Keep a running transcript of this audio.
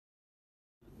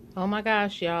Oh my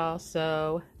gosh, y'all.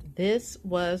 So this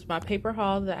was my paper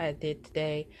haul that I did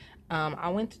today. I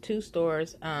went to two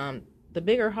stores. The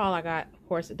bigger haul I got, of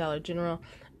course, at Dollar General.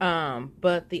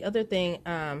 But the other thing,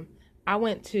 I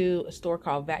went to a store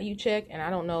called Value Check, and I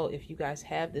don't know if you guys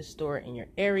have this store in your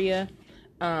area.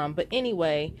 But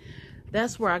anyway,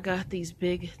 that's where I got these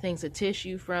big things of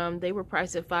tissue from. They were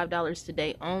priced at $5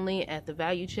 today only at the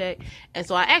Value Check. And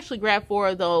so I actually grabbed 4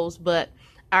 of those, but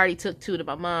I already took 2 to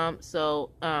my mom.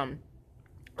 So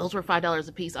those were $5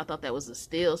 a piece. I thought that was a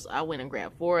steal, so I went and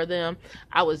grabbed 4 of them.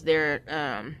 I was there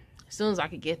as soon as I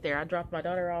could get there. I dropped my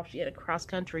daughter off. She had a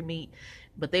cross-country meet,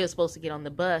 but they were supposed to get on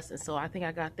the bus. And so I think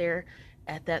I got there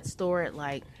at that store at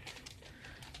like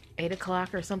 8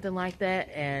 o'clock or something like that.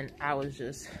 And I was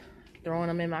just throwing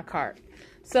them in my cart.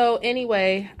 So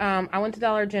anyway, I went to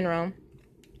Dollar General,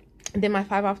 did my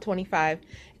 5 off 25,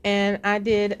 and I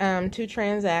did 2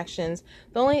 transactions.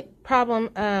 The only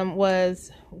problem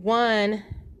was, one,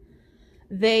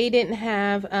 they didn't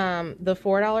have the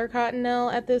 $4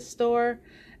 Cottonelle at this store,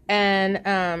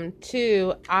 and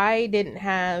 2, I didn't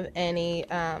have any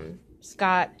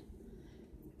Scott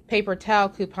paper towel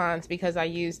coupons because I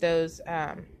used those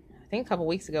I think a couple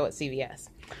weeks ago at CVS.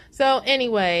 So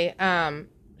anyway,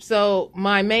 so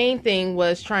my main thing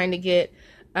was trying to get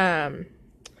the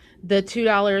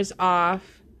 $2 off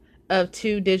of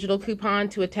 2 digital coupon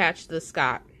to attach to the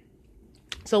Scott.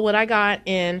 So what I got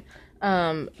in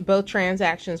both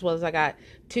transactions was I got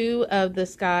 2 of the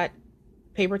Scott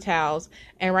paper towels,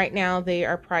 and right now they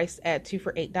are priced at 2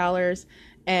 for $8.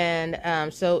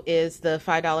 And so is the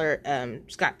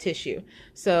 $5 Scott tissue.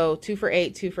 So 2 for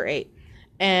 $8, 2 for $8.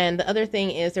 And the other thing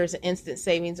is there's an instant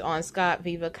savings on Scott,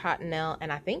 Viva, Cottonelle,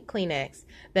 and I think Kleenex,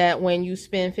 that when you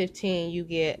spend $15, you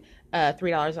get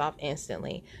 $3 off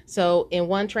instantly. So in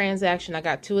one transaction, I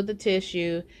got 2 of the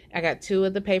tissue, I got 2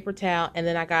 of the paper towel, and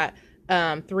then I got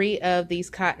 3 of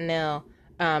these Cottonelle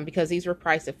because these were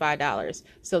priced at $5.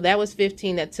 So that was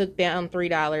 $15. That took down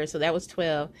 $3. So that was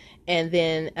 $12. And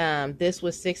then this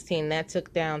was $16. That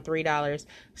took down $3.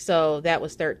 So that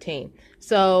was $13.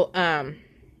 So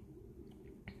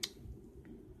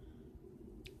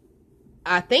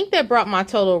I think that brought my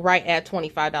total right at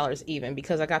 $25 even,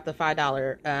 because I got the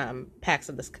 $5 packs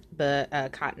of the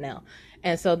Cottonelle.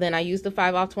 And so then I used the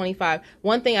 5 off 25.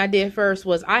 One thing I did first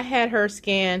was I had her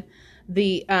scan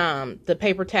the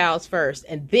paper towels first,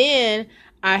 and then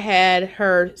I had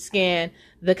her scan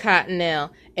the Cottonelle,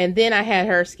 and then I had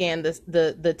her scan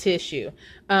the tissue,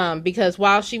 because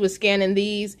while she was scanning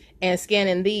these and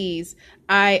scanning these,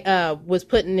 I was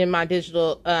putting in my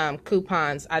digital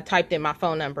coupons. I typed in my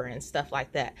phone number and stuff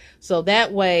like that. So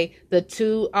that way, the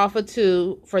 2 off of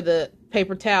 2 for the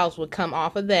paper towels would come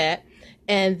off of that.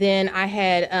 And then I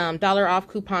had dollar off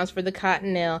coupons for the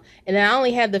Cottonelle. And then I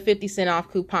only had the 50-cent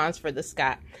off coupons for the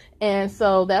Scott. And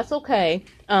so that's okay.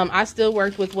 I still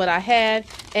worked with what I had.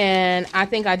 And I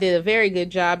think I did a very good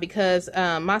job, because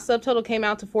my subtotal came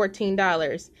out to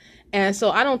 $14. And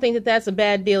so I don't think that that's a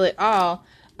bad deal at all.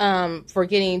 For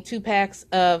getting 2 packs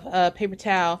of paper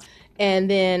towel, and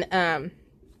then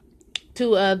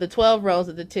 2 of the 12 rolls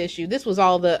of the tissue. This was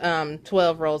all the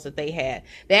 12 rolls that they had.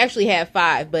 They actually had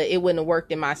 5, but it wouldn't have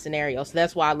worked in my scenario, so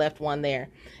that's why I left 1 there.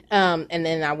 And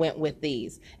then I went with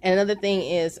these. And another thing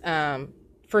is,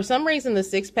 for some reason, the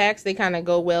 6 packs, they kind of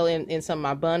go well in some of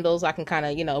my bundles. I can kind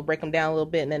of, you know, break them down a little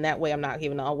bit, and then that way I'm not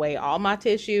giving away all my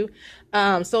tissue.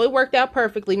 So it worked out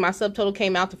perfectly. My subtotal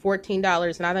came out to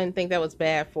 $14, and I didn't think that was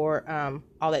bad for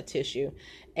all that tissue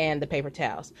and the paper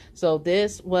towels. So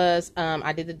this was,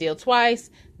 I did the deal twice.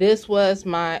 This was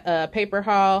my paper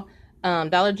haul,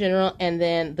 Dollar General, and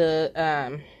then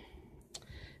the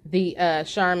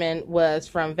Charmin was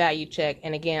from Value Check.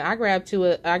 And again, I grabbed 2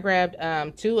 of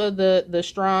the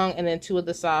strong, and then 2 of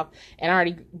the soft, and I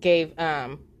already gave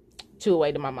 2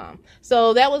 away to my mom.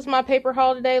 So that was my paper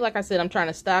haul today. Like I said, I'm trying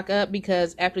to stock up,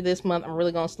 because after this month, I'm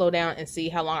really going to slow down and see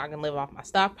how long I can live off my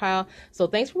stockpile. So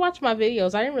thanks for watching my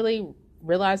videos. I didn't really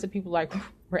realize that people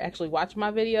were actually watching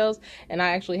my videos, and I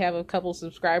actually have a couple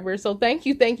subscribers. So thank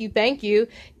you, thank you, thank you.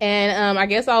 And I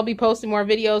guess I'll be posting more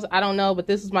videos. I don't know, but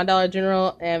this is my Dollar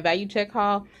General and Value Check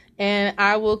haul, and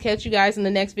I will catch you guys in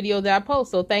the next video that I post.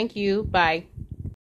 So thank you. Bye.